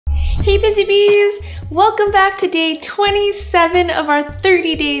Hey Busy Bees! Welcome back to day 27 of our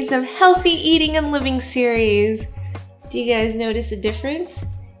 30 days of healthy eating and living series. Do you guys notice a difference?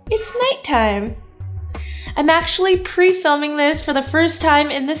 It's nighttime. I'm actually pre-filming this for the first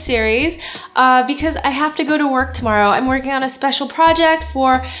time in the series because I have to go to work tomorrow. I'm working on a special project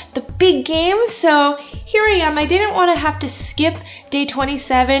for the big game, so here I am. I didn't want to have to skip day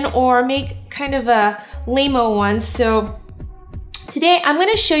 27 or make kind of a lame-o one, so today I'm going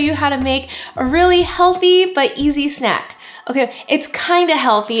to show you how to make a really healthy but easy snack. Okay, it's kind of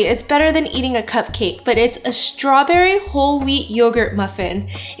healthy. It's better than eating a cupcake, but it's a strawberry whole wheat yogurt muffin.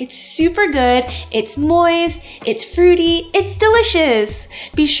 It's super good, it's moist, it's fruity, it's delicious.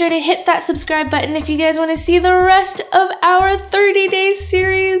 Be sure to hit that subscribe button if you guys want to see the rest of our 30-day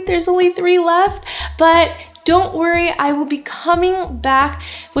series. There's only 3 left, but don't worry, I will be coming back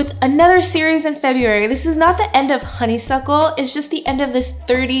with another series in February. This is not the end of Honeysuckle, it's just the end of this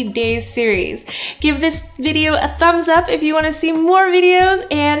 30 days series. Give this video a thumbs up if you want to see more videos,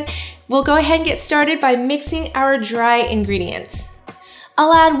 and we'll go ahead and get started by mixing our dry ingredients.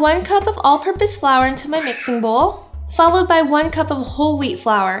 I'll add 1 cup of all-purpose flour into my mixing bowl, followed by 1 cup of whole wheat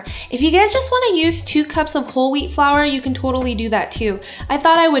flour. If you guys just want to use 2 cups of whole wheat flour, you can totally do that too. I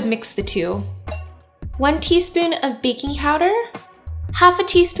thought I would mix the two. 1 teaspoon of baking powder, half a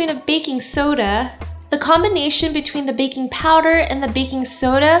teaspoon of baking soda. The combination between the baking powder and the baking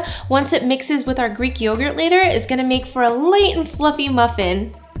soda, once it mixes with our Greek yogurt later, is gonna make for a light and fluffy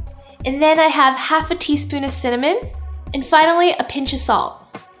muffin. And then I have half a teaspoon of cinnamon, and finally a pinch of salt.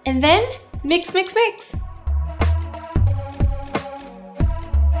 And then mix, mix, mix.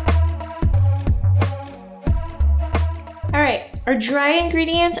 All right, our dry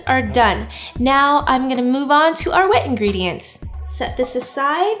ingredients are done. Now I'm gonna move on to our wet ingredients. Set this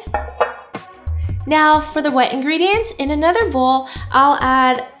aside. Now for the wet ingredients, in another bowl, I'll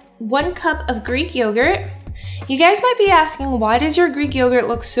add 1 cup of Greek yogurt. You guys might be asking, why does your Greek yogurt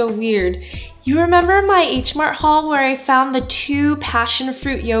look so weird? You remember my H Mart haul where I found the 2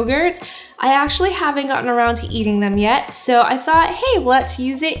 Passionfruit yogurts? I actually haven't gotten around to eating them yet, so I thought, hey, let's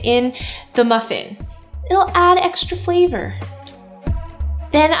use it in the muffin. It'll add extra flavor.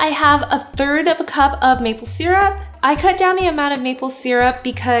 Then I have 1/3 of a cup of maple syrup. I cut down the amount of maple syrup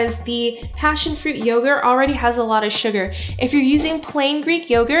because the passion fruit yogurt already has a lot of sugar. If you're using plain Greek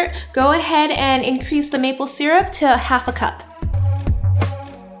yogurt, go ahead and increase the maple syrup to half a cup.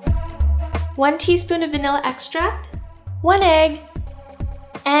 1 teaspoon of vanilla extract, 1 egg,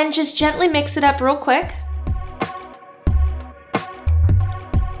 and just gently mix it up real quick.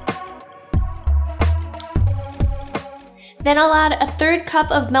 Then I'll add 1/3 cup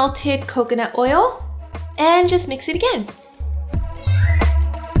of melted coconut oil and just mix it again.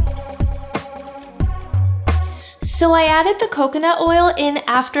 So I added the coconut oil in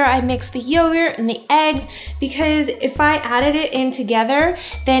after I mixed the yogurt and the eggs because if I added it in together,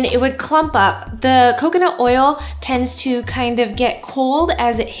 then it would clump up. The coconut oil tends to kind of get cold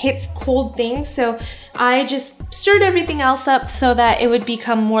as it hits cold things, so I just stirred everything else up so that it would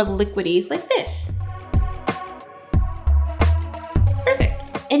become more liquidy, like this. Perfect.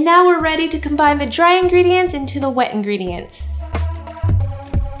 And now we're ready to combine the dry ingredients into the wet ingredients.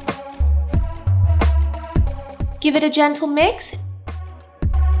 Give it a gentle mix.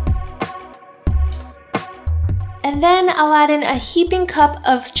 And then I'll add in a heaping cup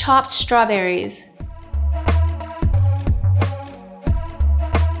of chopped strawberries.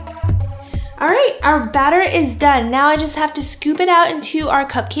 All right, our batter is done. Now I just have to scoop it out into our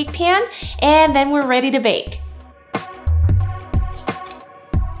cupcake pan, and then we're ready to bake.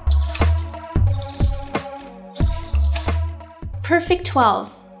 Perfect 12.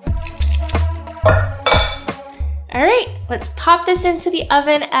 All right, let's pop this into the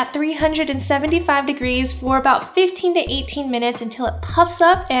oven at 375 degrees for about 15 to 18 minutes until it puffs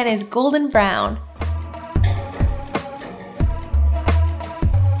up and is golden brown.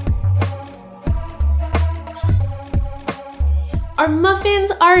 Our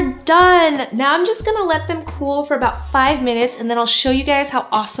muffins are done. Now I'm just gonna let them cool for about 5 minutes and then I'll show you guys how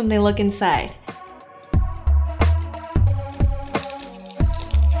awesome they look inside.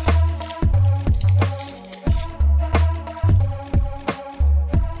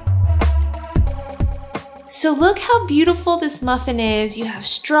 So look how beautiful this muffin is. You have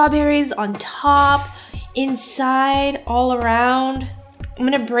strawberries on top, inside, all around. I'm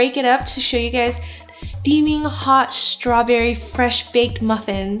gonna break it up to show you guys the steaming hot strawberry fresh baked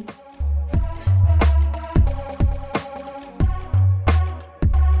muffin.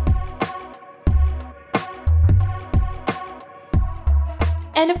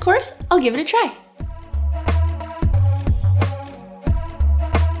 And of course, I'll give it a try.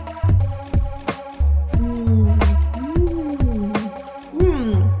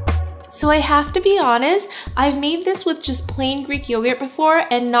 So I have to be honest, I've made this with just plain Greek yogurt before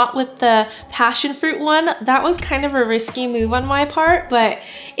and not with the passion fruit one. That was kind of a risky move on my part, but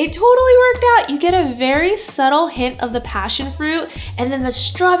it totally worked out. You get a very subtle hint of the passion fruit, and then the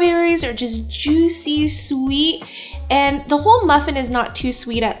strawberries are just juicy, sweet, and the whole muffin is not too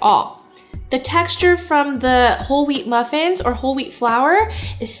sweet at all. The texture from the whole wheat muffins or whole wheat flour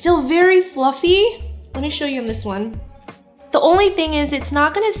is still very fluffy. Let me show you on this one. The only thing is it's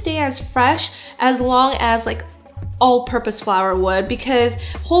not gonna stay as fresh as long as like all-purpose flour would, because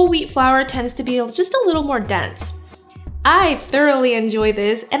whole wheat flour tends to be just a little more dense. I thoroughly enjoy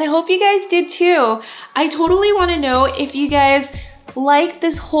this, and I hope you guys did too. I totally wanna know if you guys like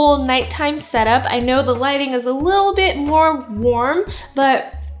this whole nighttime setup. I know the lighting is a little bit more warm,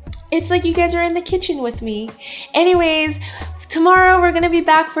 but it's like you guys are in the kitchen with me. Anyways, tomorrow we're gonna be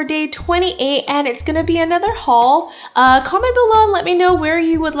back for day 28 and it's gonna be another haul. Comment below and let me know where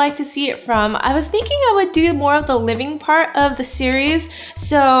you would like to see it from. I was thinking I would do more of the living part of the series,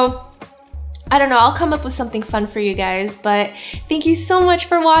 so I don't know, I'll come up with something fun for you guys. But thank you so much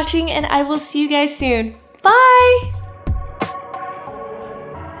for watching and I will see you guys soon. Bye!